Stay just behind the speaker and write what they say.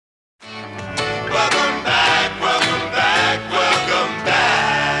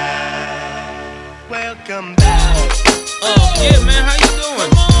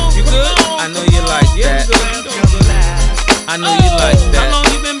I know you like that. How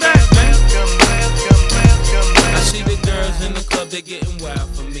long you been back, man? I see the girls in the club, they getting wild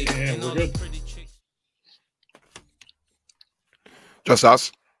for me. Yeah, and we're all good. the pretty chicks. Just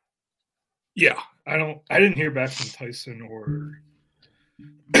us? Yeah, I didn't hear back from Tyson or.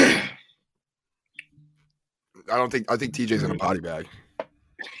 I think TJ's in a body bag.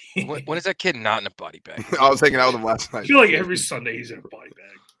 When is that kid not in a body bag? I was hanging out with him last I night. feel like every Sunday he's in a body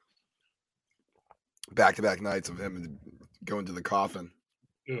bag. Back-to-back nights of him going to the coffin.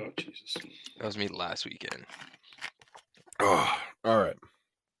 Oh, Jesus. That was me last weekend. Oh, all right.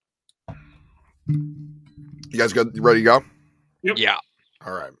 You guys good? You ready to go? Yep. Yeah.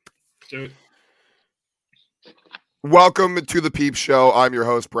 All right. Do it. Welcome to the Peep Show. I'm your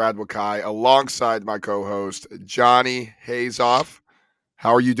host, Brad Wakai, alongside my co-host, Johnny Hazoff.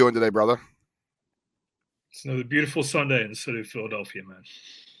 How are you doing today, brother? It's another beautiful Sunday in the city of Philadelphia, man.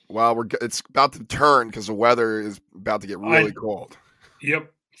 Well, it's about to turn because the weather is about to get really cold. Yep,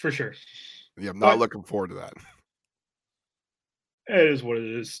 for sure. Yeah, I'm not looking forward to that. It is what it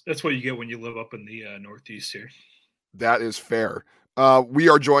is. That's what you get when you live up in the Northeast here. That is fair. We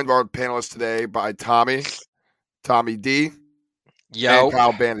are joined by our panelists today by Tommy D, Yo. and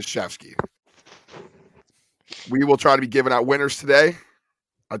Kyle Banaszewski. We will try to be giving out winners today.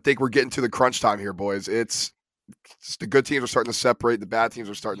 I think we're getting to the crunch time here, boys. It's the good teams are starting to separate. The bad teams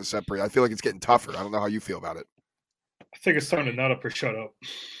are starting to separate. I feel like it's getting tougher. I don't know how you feel about it. I think it's time to nut up or shut up.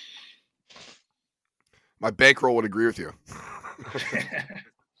 My bankroll would agree with you.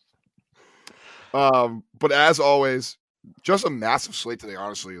 But as always, just a massive slate today,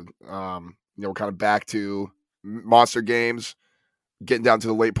 honestly. We're kind of back to monster games, getting down to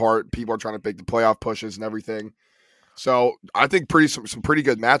the late part. People are trying to make the playoff pushes and everything. So I think some pretty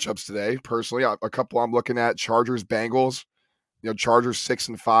good matchups today. Personally, a couple I'm looking at: Chargers, Bengals. Chargers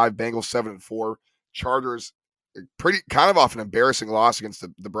 6-5, Bengals 7-4. Chargers pretty kind of off an embarrassing loss against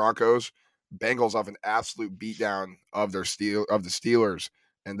the Broncos. Bengals off an absolute beatdown of the Steelers,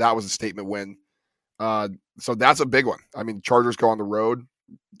 and that was a statement win. So that's a big one. I mean, Chargers go on the road.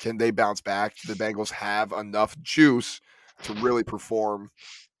 Can they bounce back? Do the Bengals have enough juice to really perform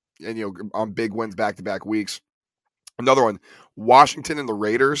and on big wins back-to-back weeks? Another one, Washington and the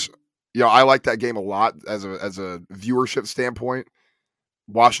Raiders. I like that game a lot as a viewership standpoint.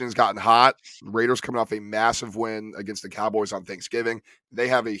 Washington's gotten hot. The Raiders coming off a massive win against the Cowboys on Thanksgiving. They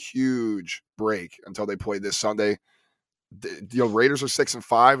have a huge break until they play this Sunday. The Raiders are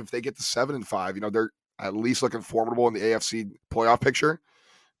 6-5. If they get to 7-5, they're at least looking formidable in the AFC playoff picture.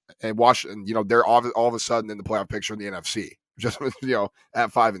 And Washington, they're all of a sudden in the playoff picture in the NFC, just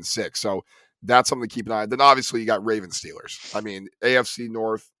at 5-6. So that's something to keep an eye on. Then obviously you got Ravens Steelers. I mean, AFC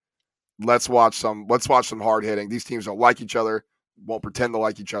North. Let's watch some hard hitting. These teams don't like each other. Won't pretend to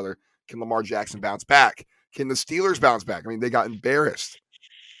like each other. Can Lamar Jackson bounce back? Can the Steelers bounce back? I mean, they got embarrassed.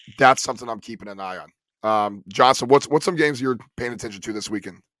 That's something I'm keeping an eye on. Johnson, what's some games you're paying attention to this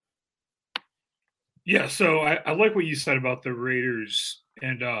weekend? Yeah, so I like what you said about the Raiders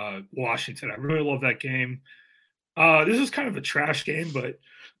and Washington. I really love that game. This is kind of a trash game, but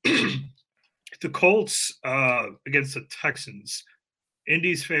the Colts against the Texans.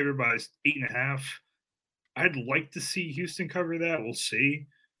 Indy's favored by 8.5. I'd like to see Houston cover that. We'll see.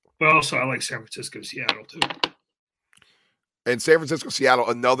 But also, I like San Francisco, Seattle, too. And San Francisco, Seattle,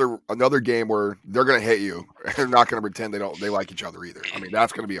 another game where they're going to hit you. They're not going to pretend they like each other either. I mean,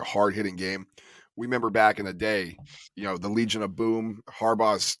 that's going to be a hard-hitting game. We remember back in the day, the Legion of Boom,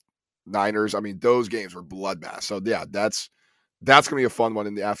 Harbaugh's Niners. I mean, those games were bloodbath. So, yeah, that's going to be a fun one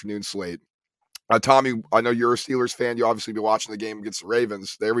in the afternoon slate. Tommy, I know you're a Steelers fan. You obviously be watching the game against the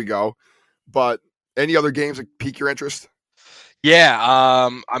Ravens. There we go. But any other games that pique your interest? Yeah.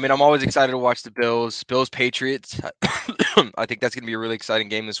 I mean, I'm always excited to watch the Bills Patriots. I think that's going to be a really exciting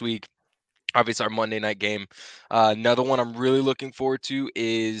game this week. Obviously, our Monday night game. Another one I'm really looking forward to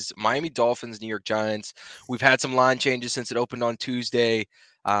is Miami Dolphins, New York Giants. We've had some line changes since it opened on Tuesday.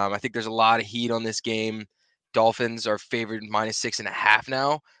 I think there's a lot of heat on this game. Dolphins are favored -6.5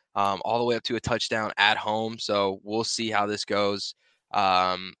 now, all the way up to a touchdown at home. So we'll see how this goes.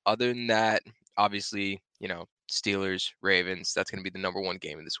 Other than that, obviously, Steelers, Ravens, that's going to be the number one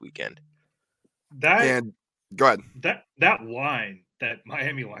game of this weekend. And go ahead. That line, that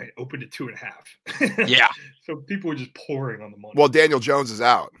Miami line, opened at 2.5. Yeah. So people were just pouring on the money. Well, Daniel Jones is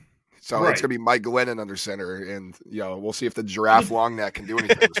out. So Right. It's going to be Mike Glennon under center. And, we'll see if the giraffe long neck can do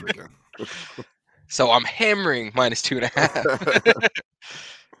anything this weekend. So I'm hammering -2.5.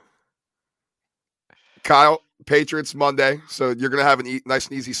 Kyle, Patriots Monday. So you're going to have a nice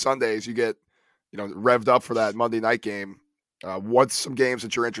and easy Sunday as you get, revved up for that Monday night game. What's some games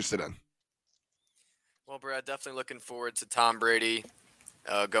that you're interested in? Well, Brad, definitely looking forward to Tom Brady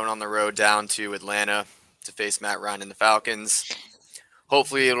going on the road down to Atlanta to face Matt Ryan and the Falcons.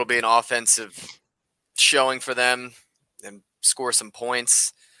 Hopefully it'll be an offensive showing for them and score some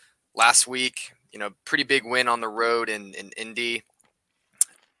points. Last week, pretty big win on the road in Indy.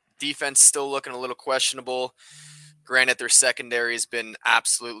 Defense still looking a little questionable. Granted, their secondary has been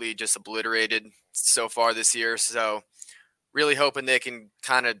absolutely just obliterated so far this year. So really hoping they can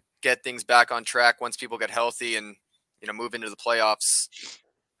kind of get things back on track once people get healthy and, move into the playoffs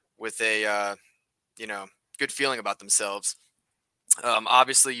with a, good feeling about themselves.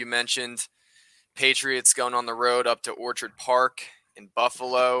 Obviously, you mentioned Patriots going on the road up to Orchard Park in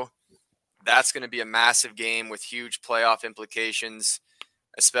Buffalo. That's going to be a massive game with huge playoff implications,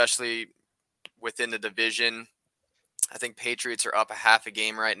 especially within the division. I think Patriots are up a half a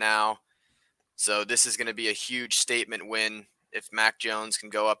game right now. So this is going to be a huge statement win if Mac Jones can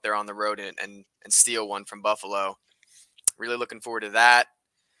go up there on the road and steal one from Buffalo. Really looking forward to that.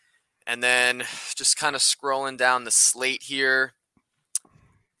 And then just kind of scrolling down the slate here.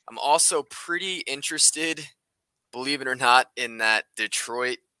 I'm also pretty interested, believe it or not, in that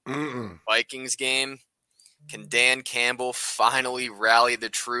Detroit Vikings game. Can Dan Campbell finally rally the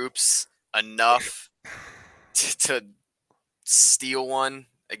troops enough to steal one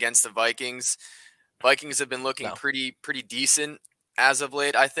against the Vikings? Vikings have been looking pretty decent as of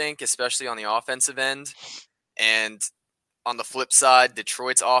late, I think, especially on the offensive end. And on the flip side,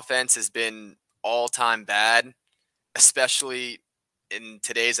 Detroit's offense has been all-time bad, especially in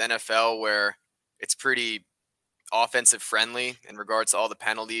today's NFL where it's pretty offensive friendly in regards to all the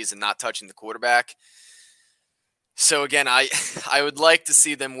penalties and not touching the quarterback. So again, I would like to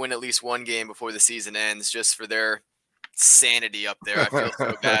see them win at least one game before the season ends just for their sanity up there. I feel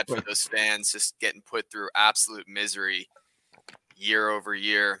so bad for those fans just getting put through absolute misery year over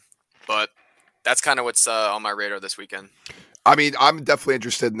year. But that's kind of what's on my radar this weekend. I mean, I'm definitely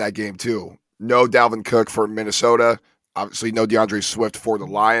interested in that game too. No Dalvin Cook for Minnesota. Obviously, no DeAndre Swift for the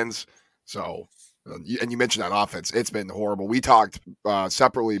Lions. So, and you mentioned that offense. It's been horrible. We talked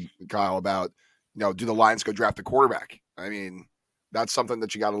separately, Kyle, about, do the Lions go draft a quarterback? I mean, that's something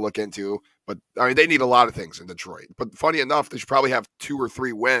that you got to look into. But, I mean, they need a lot of things in Detroit. But funny enough, they should probably have 2 or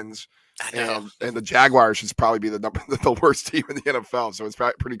 3 wins. I know. And the Jaguars should probably be the worst team in the NFL. So it's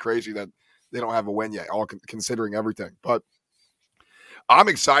pretty crazy that they don't have a win yet, all considering everything. But I'm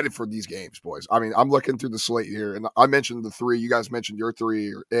excited for these games, boys. I mean, I'm looking through the slate here, and I mentioned the 3. You guys mentioned your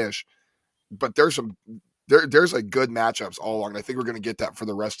 3-ish. But there's like good matchups all along. And I think we're going to get that for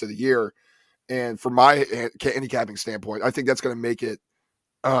the rest of the year. And from my handicapping standpoint, I think that's going to make it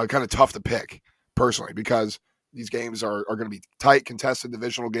kind of tough to pick personally, because these games are going to be tight, contested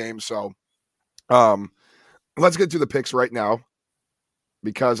divisional games. So let's get to the picks right now,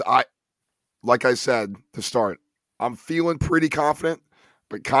 because like I said to start, I'm feeling pretty confident,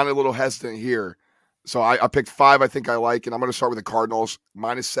 but kind of a little hesitant here. So I picked 5 I think I like, and I'm going to start with the Cardinals,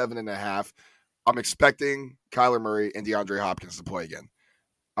 -7.5. I'm expecting Kyler Murray and DeAndre Hopkins to play again.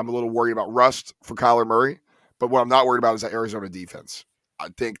 I'm a little worried about rust for Kyler Murray, but what I'm not worried about is that Arizona defense. I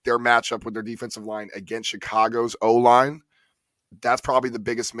think their matchup with their defensive line against Chicago's O-line, that's probably the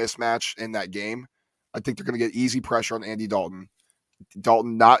biggest mismatch in that game. I think they're going to get easy pressure on Andy Dalton.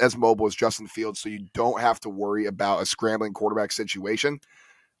 Dalton not as mobile as Justin Fields, so you don't have to worry about a scrambling quarterback situation.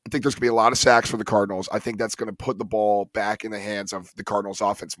 I think there's going to be a lot of sacks for the Cardinals. I think that's going to put the ball back in the hands of the Cardinals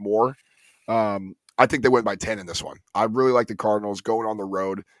offense more. I think they win by 10 in this one. I really like the Cardinals going on the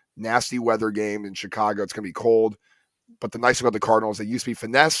road. Nasty weather game in Chicago. It's going to be cold. But the nice thing about the Cardinals, they used to be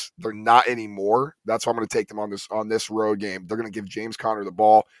finesse. They're not anymore. That's why I'm going to take them on this road game. They're going to give James Conner the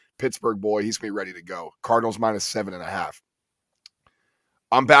ball. Pittsburgh boy, he's going to be ready to go. Cardinals -7.5.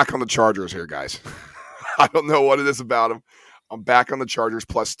 I'm back on the Chargers here, guys. I don't know what it is about them. I'm back on the Chargers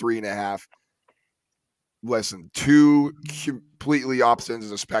 +3.5. Listen, 2 completely opposite ends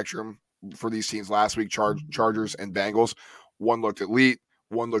of the spectrum for these teams last week, Chargers and Bengals. One looked elite.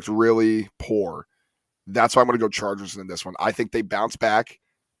 One looked really poor. That's why I'm going to go Chargers in this one. I think they bounce back.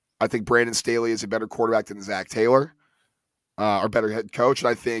 I think Brandon Staley is a better quarterback than Zach Taylor, or better head coach. And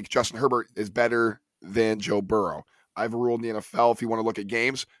I think Justin Herbert is better than Joe Burrow. I have a rule in the NFL. If you want to look at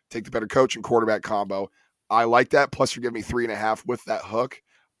games, take the better coach and quarterback combo. I like that. Plus, you're giving me 3.5 with that hook.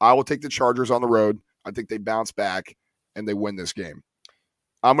 I will take the Chargers on the road. I think they bounce back and they win this game.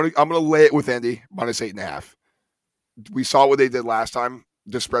 I'm gonna lay it with Indy -8.5. We saw what they did last time.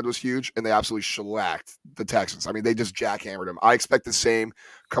 The spread was huge, and they absolutely shellacked the Texans. I mean, they just jackhammered them. I expect the same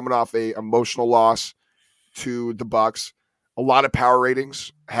coming off a emotional loss to the Bucs. A lot of power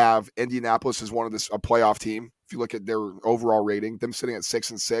ratings have Indianapolis as one of a playoff team. If you look at their overall rating, them sitting at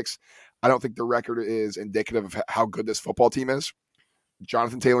 6-6, I don't think the record is indicative of how good this football team is.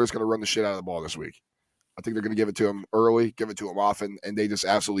 Jonathan Taylor is going to run the shit out of the ball this week. I think they're going to give it to him early, give it to him often, and they just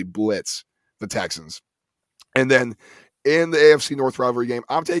absolutely blitz the Texans. And then in the AFC North rivalry game,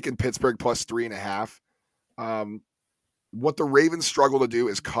 I'm taking Pittsburgh plus 3.5. What the Ravens struggle to do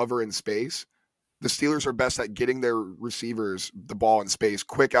is cover in space. The Steelers are best at getting their receivers the ball in space,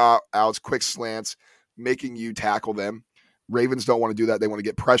 quick outs, quick slants, making you tackle them. Ravens don't want to do that. They want to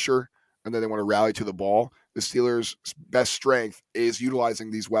get pressure, and then they want to rally to the ball. The Steelers' best strength is utilizing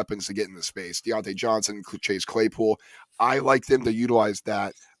these weapons to get into space. Deontay Johnson, Chase Claypool. I like them to utilize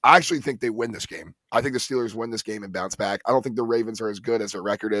that. I actually think they win this game. I think the Steelers win this game and bounce back. I don't think the Ravens are as good as their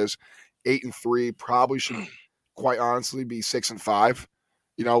record is. 8-3 probably should, quite honestly, be 6-5.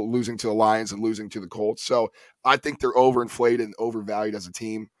 Losing to the Lions and losing to the Colts. So I think they're overinflated and overvalued as a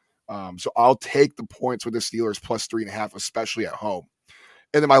team. So I'll take the points with the Steelers plus 3.5, especially at home.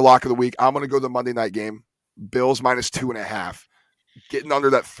 And then my lock of the week, I'm going to go the Monday night game. Bills minus 2.5. Getting under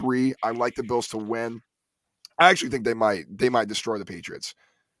that 3. I like the Bills to win. I actually think they might destroy the Patriots.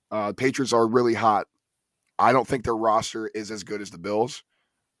 Patriots are really hot. I don't think their roster is as good as the Bills.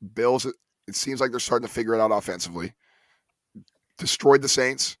 Bills, it seems like they're starting to figure it out offensively. Destroyed the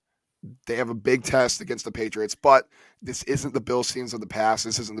Saints. They have a big test against the Patriots, but this isn't the Bills teams of the past.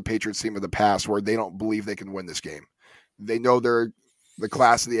 This isn't the Patriots team of the past where they don't believe they can win this game. They know they're the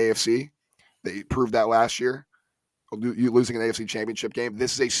class of the AFC. They proved that last year. You losing an AFC championship game.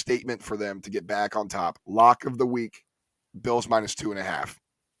 This is a statement for them to get back on top. Lock of the week, Bills minus 2.5.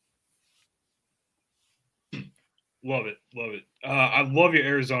 Love it. I love your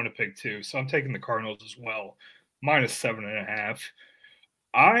Arizona pick too. So I'm taking the Cardinals as well. Minus 7.5.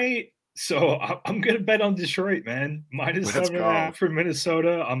 I'm gonna bet on Detroit, man. Minus 7.5 for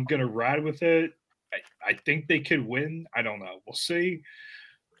Minnesota. I'm gonna ride with it. I think they could win. I don't know. We'll see.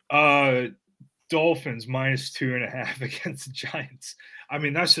 Dolphins minus 2.5 against the Giants. I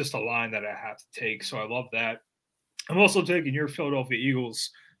mean, that's just a line that I have to take. So I love that. I'm also taking your Philadelphia Eagles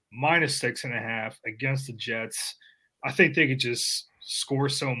minus 6.5 against the Jets. I think they could just score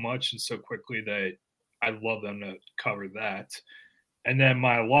so much and so quickly that I'd love them to cover that. And then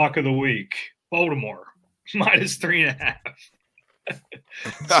my lock of the week, Baltimore, minus 3.5.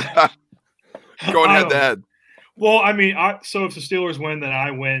 Going head to head. Well, I mean, so if the Steelers win, then I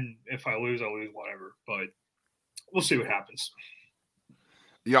win. If I lose, I lose, whatever. But we'll see what happens.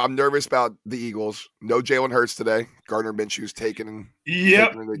 I'm nervous about the Eagles. No Jalen Hurts today. Gardner Minshew's taken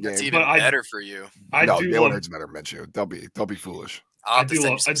Yep. the game. That's even better for you. Jalen Hurts better than Minshew. They'll be foolish. I do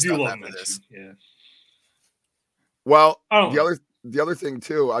love Minshew. Yeah. Well, the other thing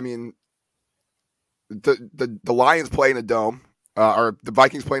too. I mean, the Lions play in a dome, or the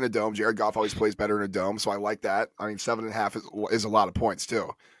Vikings play in a dome. Jared Goff always plays better in a dome, so I like that. I mean, 7.5 is a lot of points too.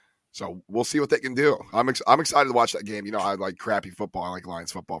 So we'll see what they can do. I'm excited to watch that game. I like crappy football. I like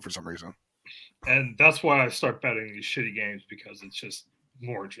Lions football for some reason. And that's why I start betting these shitty games, because it's just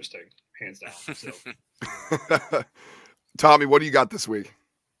more interesting, hands down. So. Tommy, what do you got this week?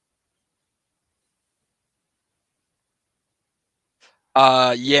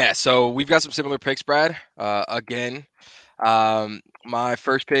 So we've got some similar picks, Brad. Again, my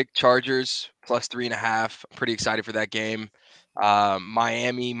first pick, Chargers plus 3.5. I'm pretty excited for that game.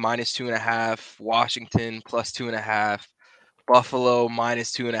 Miami minus 2.5, Washington plus 2.5, Buffalo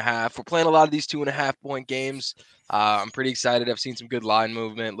minus 2.5. We're playing a lot of these 2.5 point games. I'm pretty excited. I've seen some good line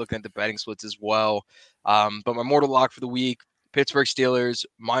movement, looking at the betting splits as well. But my mortal lock for the week, Pittsburgh Steelers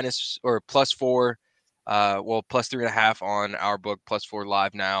minus or plus 4. Plus 3.5 on our book, plus 4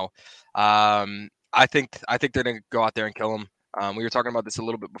 live now. I think they're gonna go out there and kill them. We were talking about this a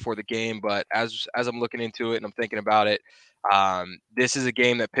little bit before the game, but as I'm looking into it and I'm thinking about it, this is a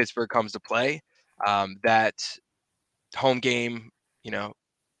game that Pittsburgh comes to play. That home game, can't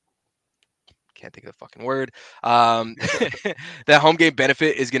think of the fucking word. That home game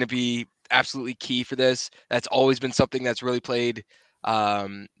benefit is going to be absolutely key for this. That's always been something that's really played a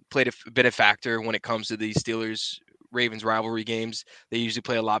bit of factor when it comes to the Steelers-Ravens rivalry games. They usually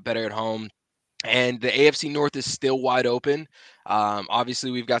play a lot better at home. And the AFC North is still wide open.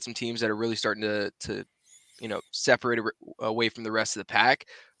 Obviously, we've got some teams that are really starting to separate away from the rest of the pack.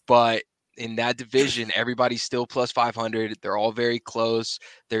 But in that division, everybody's still plus 500. They're all very close.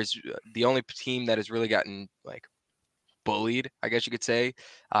 There's the only team that has really gotten bullied, I guess you could say,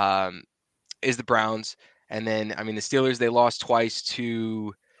 is the Browns. And then, the Steelers, they lost twice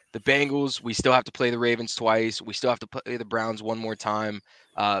to the Bengals. We still have to play the Ravens twice. We still have to play the Browns one more time.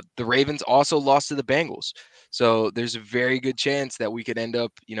 The Ravens also lost to the Bengals. So there's a very good chance that we could end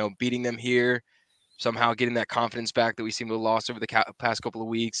up, beating them here, somehow getting that confidence back that we seem to have lost over the past couple of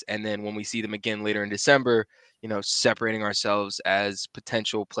weeks. And then when we see them again later in December, separating ourselves as a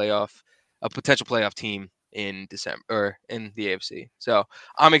potential playoff team in December or in the AFC. So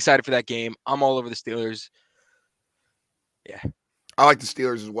I'm excited for that game. I'm all over the Steelers. Yeah. I like the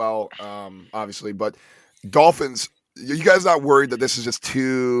Steelers as well, obviously, but Dolphins, you guys not worried that this is just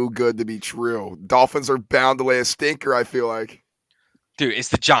too good to be true? Dolphins are bound to lay a stinker, I feel like. Dude, it's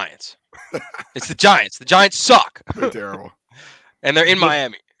the Giants. It's the Giants. The Giants suck. They're terrible. And they're in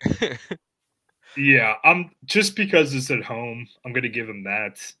Miami. Yeah, I'm just because it's at home, I'm going to give them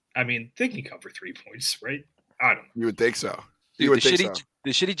that. I mean, they can cover 3 points, right? I don't know. You would think so. Dude,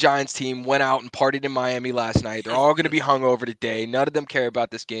 the shitty Giants team went out and partied in Miami last night. They're all going to be hungover today. None of them care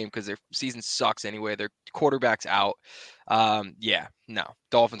about this game because their season sucks anyway. Their quarterback's out.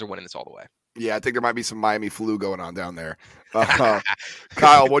 Dolphins are winning this all the way. Yeah, I think there might be some Miami flu going on down there.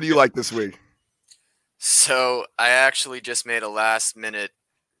 Kyle, what do you like this week? So I actually just made a last-minute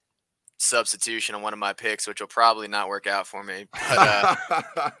substitution on one of my picks, which will probably not work out for me.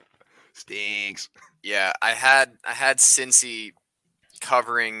 But, stinks. Yeah, I had Cincy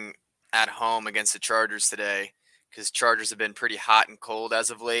covering at home against the Chargers today because Chargers have been pretty hot and cold as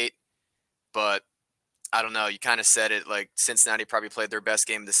of late. But I don't know. You kind of said it, like Cincinnati probably played their best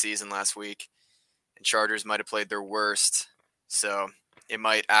game of the season last week, and Chargers might have played their worst. So it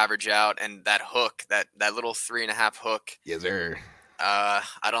might average out. And that hook, that little 3.5 hook. Yes, sir.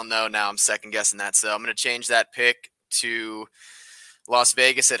 I don't know now. I'm second guessing that. So I'm going to change that pick to Las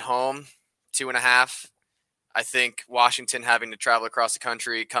Vegas at home, 2.5. I think Washington having to travel across the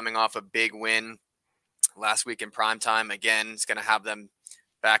country, coming off a big win last week in primetime, again, is going to have them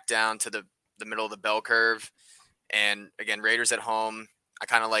back down to the middle of the bell curve. And again, Raiders at home. I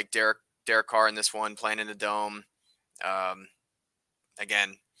kind of like Derek Carr in this one, playing in the dome.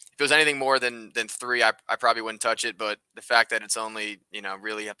 Again, if it was anything more than 3, I probably wouldn't touch it. But the fact that it's only,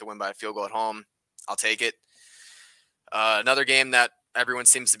 really have to win by a field goal at home, I'll take it. Another game that everyone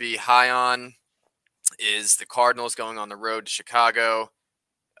seems to be high on is the Cardinals going on the road to Chicago.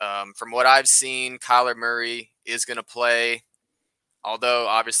 From what I've seen, Kyler Murray is going to play, although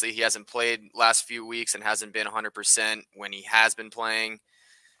obviously he hasn't played last few weeks and hasn't been 100% when he has been playing.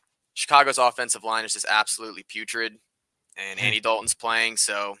 Chicago's offensive line is just absolutely putrid, and Andy Dalton's playing,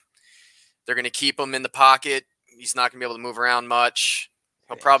 so they're going to keep him in the pocket. He's not going to be able to move around much.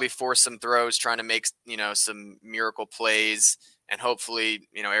 He'll probably force some throws, trying to make, some miracle plays. And hopefully,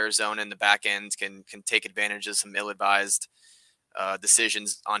 Arizona in the back end can take advantage of some ill-advised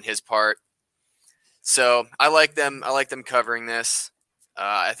decisions on his part. So I like them. I like them covering this.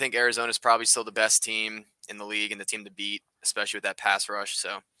 I think Arizona is probably still the best team in the league and the team to beat, especially with that pass rush.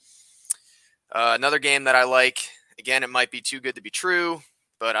 So another game that I like, again, it might be too good to be true,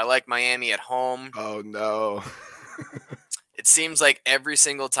 but I like Miami at home. Oh, no. It seems like every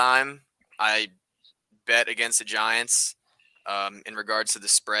single time I bet against the Giants, in regards to the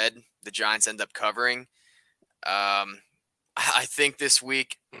spread, the Giants end up covering. I think this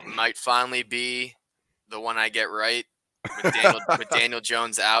week might finally be the one I get right with Daniel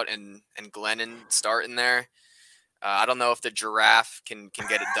Jones out and Glennon starting there. I don't know if the giraffe can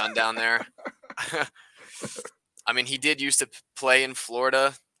get it done down there. I mean, he did used to play in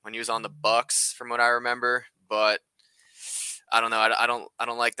Florida when he was on the Bucks, from what I remember, but I don't know. I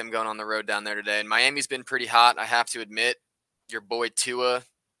don't like them going on the road down there today. And Miami's been pretty hot, I have to admit. Your boy Tua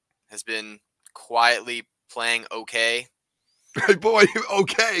has been quietly playing okay. Hey, boy,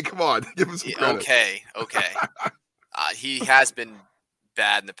 okay. Come on. Give him some credit. Okay. He has been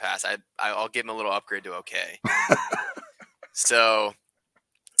bad in the past. I'll give him a little upgrade to okay. So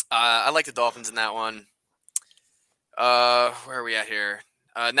I like the Dolphins in that one. Where are we at here?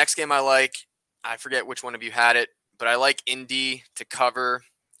 Next game I like, I forget which one of you had it, but I like Indy to cover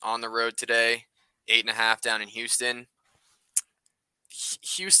on the road today, 8.5 down in Houston.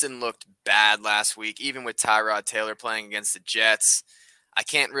 Houston looked bad last week, even with Tyrod Taylor playing against the Jets. I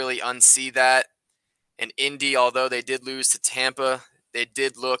can't really unsee that. And Indy, although they did lose to Tampa, they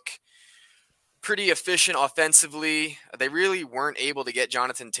did look pretty efficient offensively. They really weren't able to get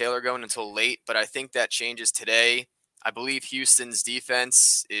Jonathan Taylor going until late, but I think that changes today. I believe Houston's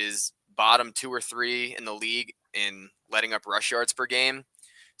defense is bottom 2 or 3 in the league in letting up rush yards per game.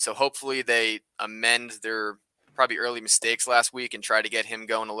 So hopefully they amend their probably early mistakes last week and try to get him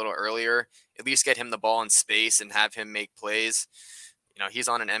going a little earlier, at least get him the ball in space and have him make plays. He's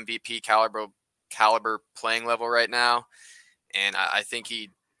on an MVP caliber playing level right now. And I think he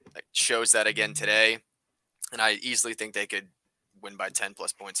shows that again today. And I easily think they could win by 10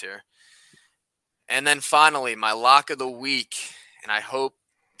 plus points here. And then finally, my lock of the week, and I hope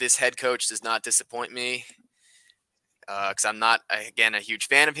this head coach does not disappoint me because I'm not, again, a huge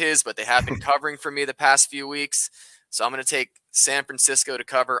fan of his, but they have been covering for me the past few weeks. So I'm going to take San Francisco to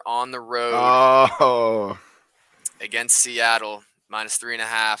cover on the road against Seattle,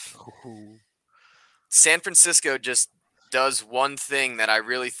 -3.5. San Francisco just does one thing that I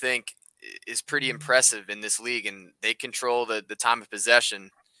really think is pretty impressive in this league, and they control the time of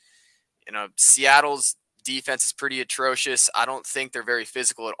possession. Seattle's defense is pretty atrocious. I don't think they're very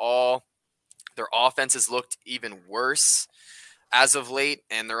physical at all. Their offense has looked even worse as of late,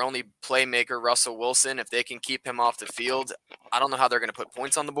 and their only playmaker, Russell Wilson, if they can keep him off the field, I don't know how they're going to put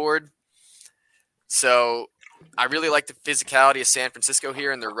points on the board. So I really like the physicality of San Francisco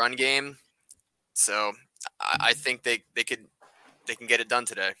here in their run game. So I think they can get it done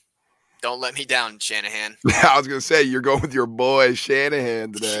today. Don't let me down, Shanahan. I was going to say, you're going with your boy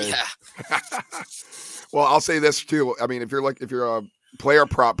Shanahan today. Yeah. Well, I'll say this too. I mean, if you're a player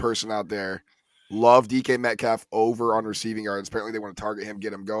prop person out there, love DK Metcalf over on receiving yards. Apparently they want to target him,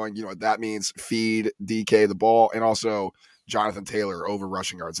 get him going. You know what that means? Feed DK the ball, and also Jonathan Taylor over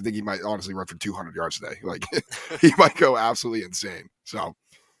rushing yards. I think he might honestly run for 200 yards today. Like he might go absolutely insane. So,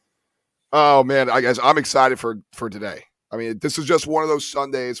 oh man, I guess I'm excited for today. I mean, this is just one of those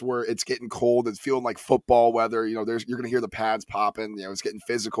Sundays where it's getting cold. It's feeling like football weather. You're going to hear the pads popping. It's getting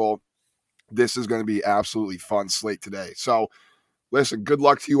physical. This is going to be absolutely fun slate today. So, listen, good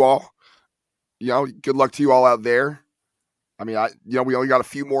luck to you all. Good luck to you all out there. I mean, we only got a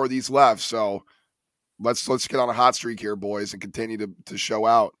few more of these left, so let's get on a hot streak here, boys, and continue to show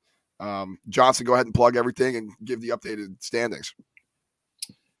out. Johnson, go ahead and plug everything and give the updated standings.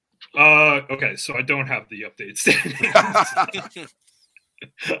 Okay, so I don't have the updated standings.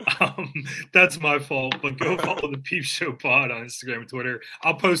 That's my fault, but go follow the Peep Show Pod on Instagram and Twitter.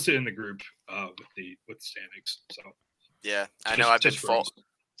 I'll post it in the group with the standings. So yeah, I know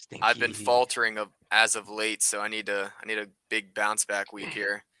I've been faltering as of late, so I need a big bounce back week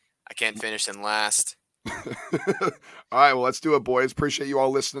here. I can't finish in last. All right, well, let's do it, boys. Appreciate you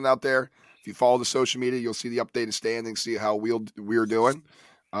all listening out there. If you follow the social media, you'll see the updated standings, see how we're doing.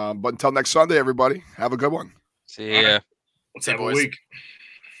 But until next Sunday, everybody, have a good one. See ya. Let's have a week.